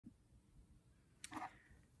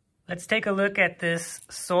Let's take a look at this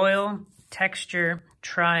soil texture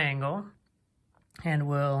triangle, and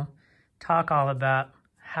we'll talk all about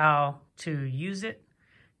how to use it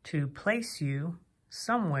to place you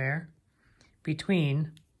somewhere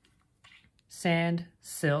between sand,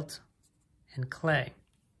 silt, and clay.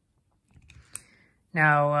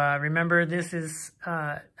 Now, remember, this is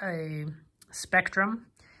a spectrum,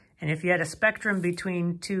 and if you had a spectrum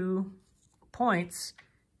between 2 points,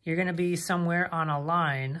 you're going to be somewhere on a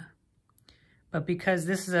line. But because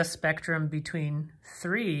this is a spectrum between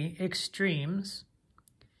 3 extremes,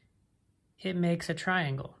 it makes a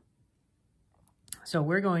triangle. So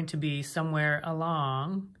we're going to be somewhere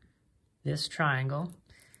along this triangle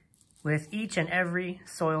with each and every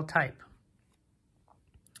soil type.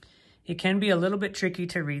 It can be a little bit tricky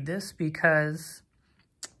to read this because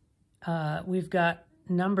we've got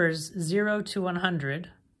numbers 0 to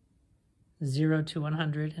 100, 0 to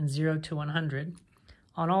 100, and 0 to 100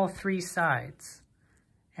 on all 3 sides.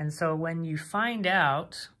 And so when you find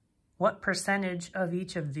out what percentage of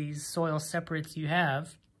each of these soil separates you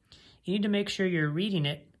have, you need to make sure you're reading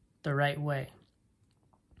it the right way.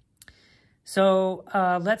 So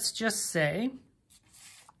let's just say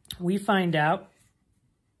we find out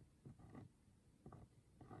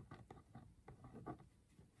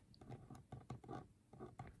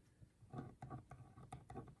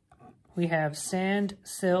we have sand,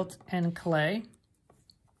 silt, and clay.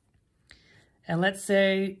 And let's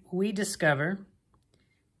say we discover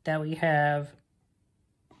that we have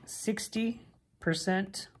 60%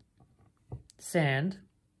 sand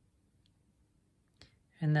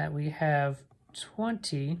and that we have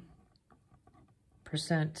 20%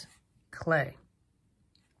 clay.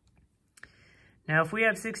 Now, if we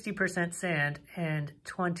have 60% sand and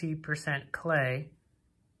 20% clay,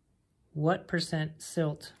 what percent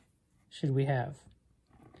silt should we have?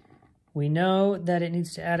 We know that it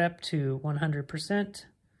needs to add up to 100%,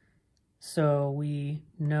 so we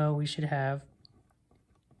know we should have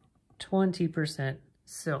 20%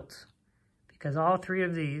 silt, because all 3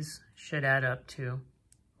 of these should add up to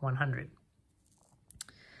 100.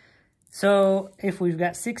 So if we've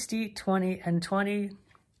got 60, 20, and 20,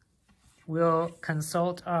 we'll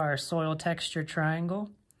consult our soil texture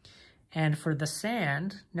triangle. And for the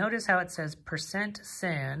sand, notice how it says percent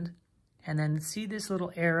sand, and then see this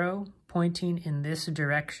little arrow pointing in this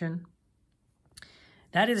direction?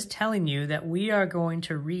 That is telling you that we are going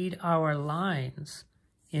to read our lines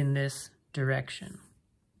in this direction.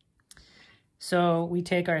 So we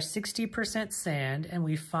take our 60% sand and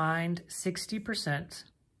we find 60%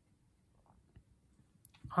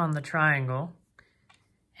 on the triangle,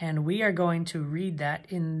 and we are going to read that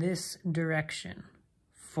in this direction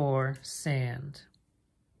for sand.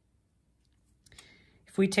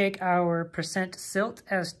 If we take our percent silt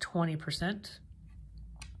as 20%,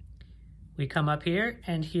 we come up here,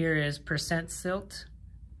 and here is percent silt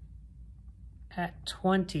at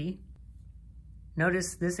 20.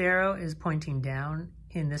 Notice this arrow is pointing down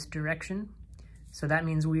in this direction, so that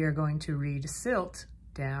means we are going to read silt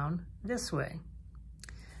down this way.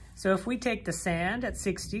 So if we take the sand at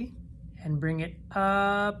 60 and bring it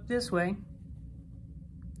up this way,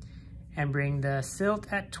 and bring the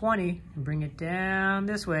silt at 20 and bring it down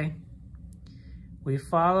this way, we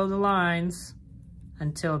follow the lines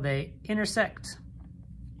until they intersect.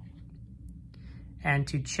 And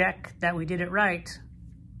to check that we did it right,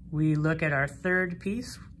 we look at our third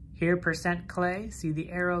piece. Here, percent clay, see the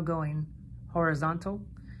arrow going horizontal.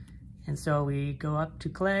 And so we go up to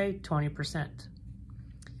clay, 20%.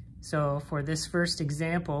 So for this first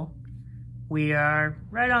example, we are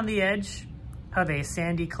right on the edge of a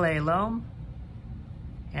sandy clay loam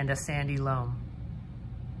and a sandy loam.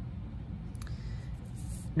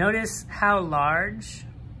 Notice how large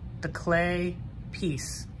the clay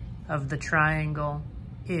piece of the triangle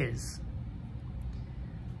is.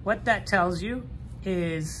 What that tells you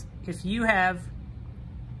is if you have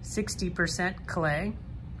 60% clay,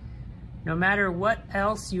 no matter what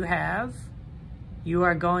else you have, you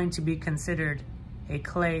are going to be considered a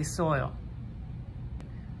clay soil.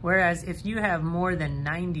 Whereas if you have more than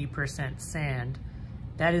 90% sand,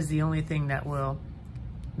 that is the only thing that will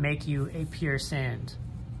make you a pure sand.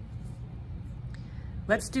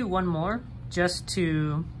 Let's do one more just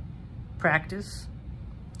to practice.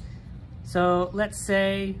 So let's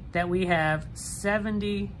say that we have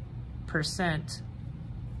 70%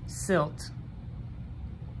 silt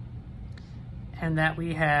and that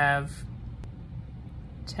we have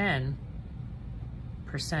 10%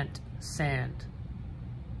 sand.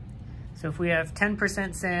 So if we have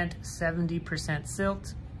 10% sand, 70%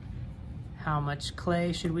 silt, how much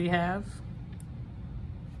clay should we have?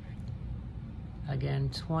 Again,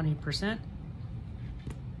 20%.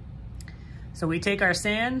 So we take our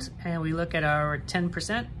sand and we look at our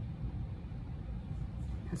 10%.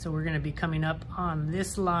 And so we're going to be coming up on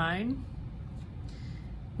this line.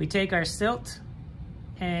 We take our silt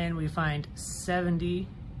and we find 70%.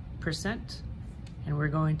 And we're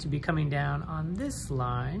going to be coming down on this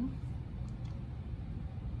line.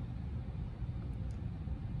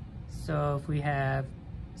 So if we have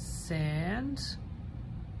sand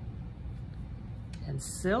and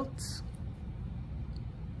silt,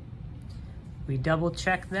 we double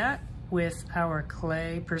check that with our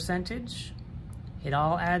clay percentage. It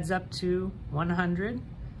all adds up to 100.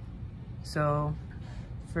 So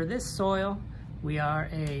for this soil, we are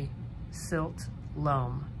a silt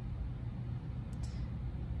loam.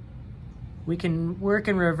 We can work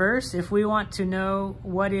in reverse. If we want to know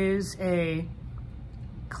what is a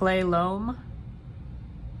clay loam,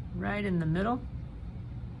 right in the middle.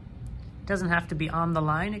 It doesn't have to be on the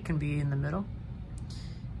line, it can be in the middle.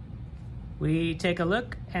 We take a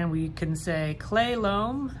look and we can say clay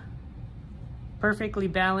loam, perfectly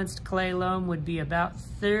balanced clay loam would be about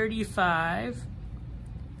 35%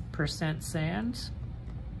 sand.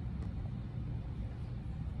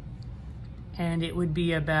 And it would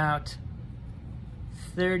be about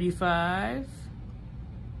 35%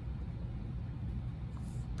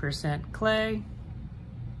 clay.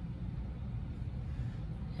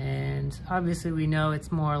 And obviously we know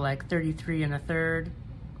it's more like 33 1/3.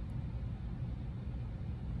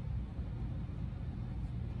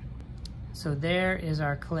 So there is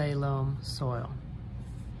our clay loam soil.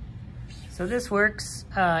 So this works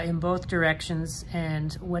in both directions,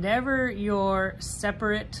 and whatever your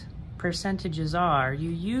separate percentages are, you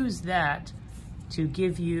use that to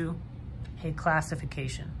give you a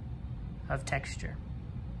classification of texture.